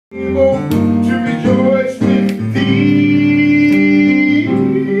able to rejoice with thee.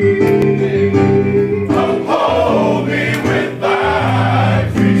 Uphold me with thy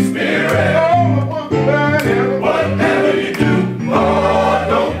free spirit. Whatever you do, Lord,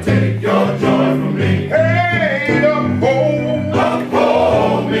 don't take your joy from me. Hey, uphold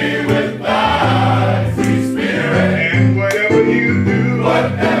me with thy free spirit. And whatever you do,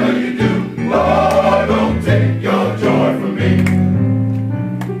 Lord, don't take your joy from me.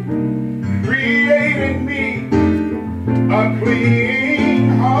 A clean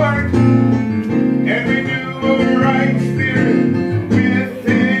heart and renew a right spirit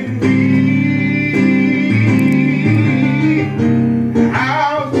within me.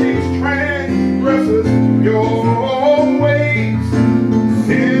 I'll teach transgressors your ways.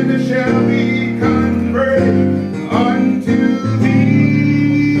 Sinners shall be converted unto thee.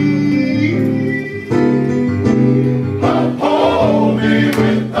 Uphold me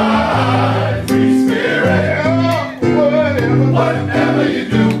with thy free spirit. Whatever you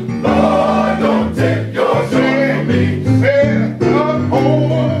do, Lord, don't take your joy from me.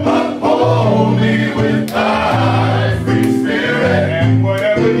 Uphold me with thy free spirit. And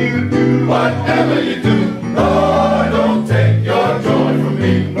whatever you do, Lord, don't take your joy from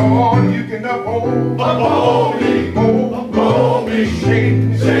me. Lord, you can uphold me,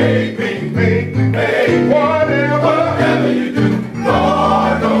 shake me.